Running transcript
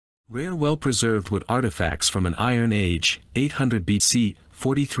Rare well-preserved wood artifacts from an Iron Age, 800 BC,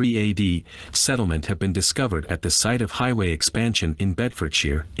 43 AD, settlement have been discovered at the site of highway expansion in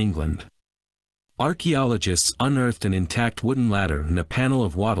Bedfordshire, England. Archaeologists unearthed an intact wooden ladder and a panel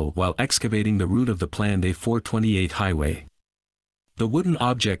of wattle while excavating the route of the planned A428 highway. The wooden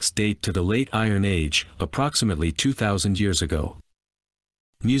objects date to the late Iron Age, approximately 2,000 years ago.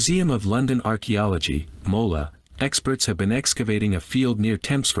 Museum of London Archaeology, MOLA, experts have been excavating a field near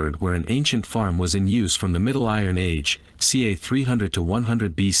Tempsford where an ancient farm was in use from the Middle Iron Age, ca 300 to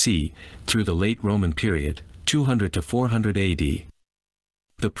 100 BC, through the late Roman period, 200 to 400 AD.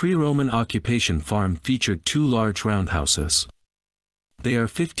 The pre-Roman occupation farm featured two large roundhouses. They are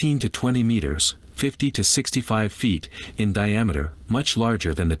 15 to 20 meters, 50 to 65 feet, in diameter, much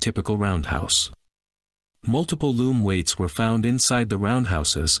larger than the typical roundhouse. Multiple loom weights were found inside the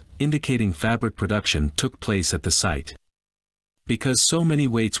roundhouses, indicating fabric production took place at the site. Because so many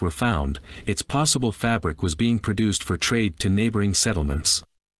weights were found, it's possible fabric was being produced for trade to neighboring settlements.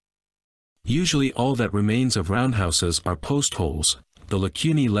 Usually all that remains of roundhouses are post holes, the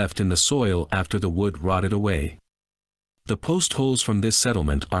lacunae left in the soil after the wood rotted away. The post holes from this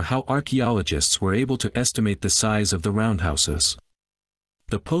settlement are how archaeologists were able to estimate the size of the roundhouses.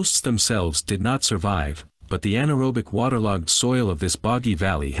 The posts themselves did not survive, but the anaerobic waterlogged soil of this boggy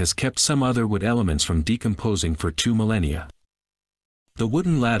valley has kept some other wood elements from decomposing for 2 millennia. The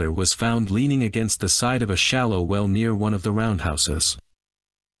wooden ladder was found leaning against the side of a shallow well near one of the roundhouses.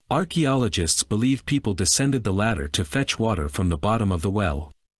 Archaeologists believe people descended the ladder to fetch water from the bottom of the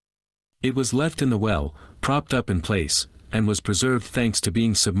well. It was left in the well, propped up in place, and was preserved thanks to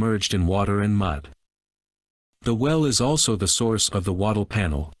being submerged in water and mud. The well is also the source of the wattle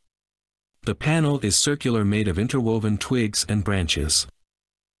panel. The panel is circular, made of interwoven twigs and branches.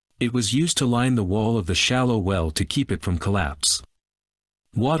 It was used to line the wall of the shallow well to keep it from collapse.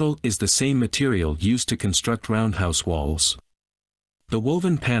 Wattle is the same material used to construct roundhouse walls. The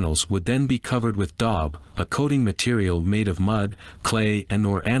woven panels would then be covered with daub, a coating material made of mud, clay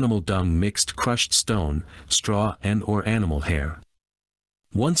and/or animal dung mixed crushed stone, straw and/or animal hair.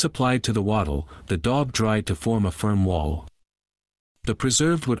 Once applied to the wattle, the daub dried to form a firm wall. The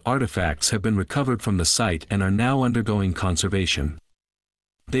preserved wood artifacts have been recovered from the site and are now undergoing conservation.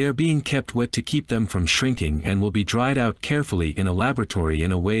 They are being kept wet to keep them from shrinking and will be dried out carefully in a laboratory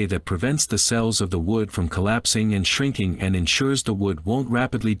in a way that prevents the cells of the wood from collapsing and shrinking and ensures the wood won't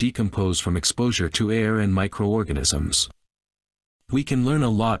rapidly decompose from exposure to air and microorganisms. We can learn a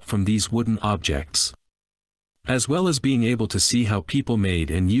lot from these wooden objects. As well as being able to see how people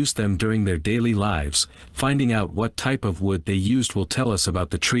made and used them during their daily lives, finding out what type of wood they used will tell us about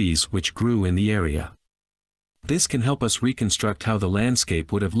the trees which grew in the area. This can help us reconstruct how the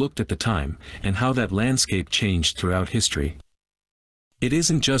landscape would have looked at the time, and how that landscape changed throughout history. It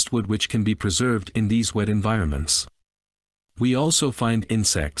isn't just wood which can be preserved in these wet environments. We also find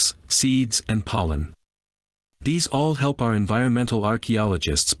insects, seeds and pollen. These all help our environmental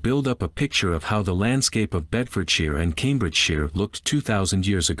archaeologists build up a picture of how the landscape of Bedfordshire and Cambridgeshire looked 2,000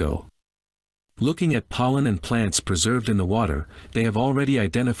 years ago. Looking at pollen and plants preserved in the water, they have already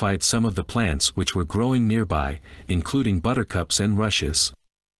identified some of the plants which were growing nearby, including buttercups and rushes.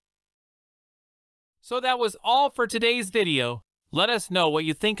 So that was all for today's video. Let us know what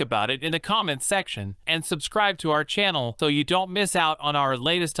you think about it in the comments section, and subscribe to our channel so you don't miss out on our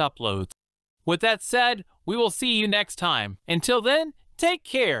latest uploads. With that said, we will see you next time. Until then, take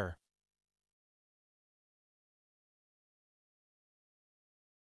care.